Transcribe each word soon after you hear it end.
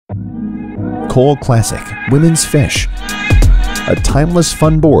Koal Classic Women's Fish. A timeless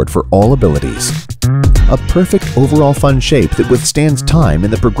fun board for all abilities. A perfect overall fun shape that withstands time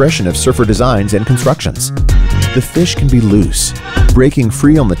in the progression of surfer designs and constructions. The fish can be loose, breaking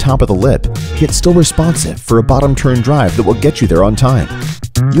free on the top of the lip, yet still responsive for a bottom turn drive that will get you there on time.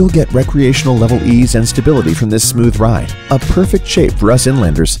 You'll get recreational level ease and stability from this smooth ride. A perfect shape for us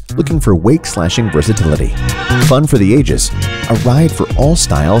inlanders looking for wake-slashing versatility. Fun for the ages. A ride for all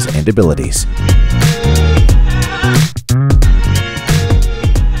styles and abilities.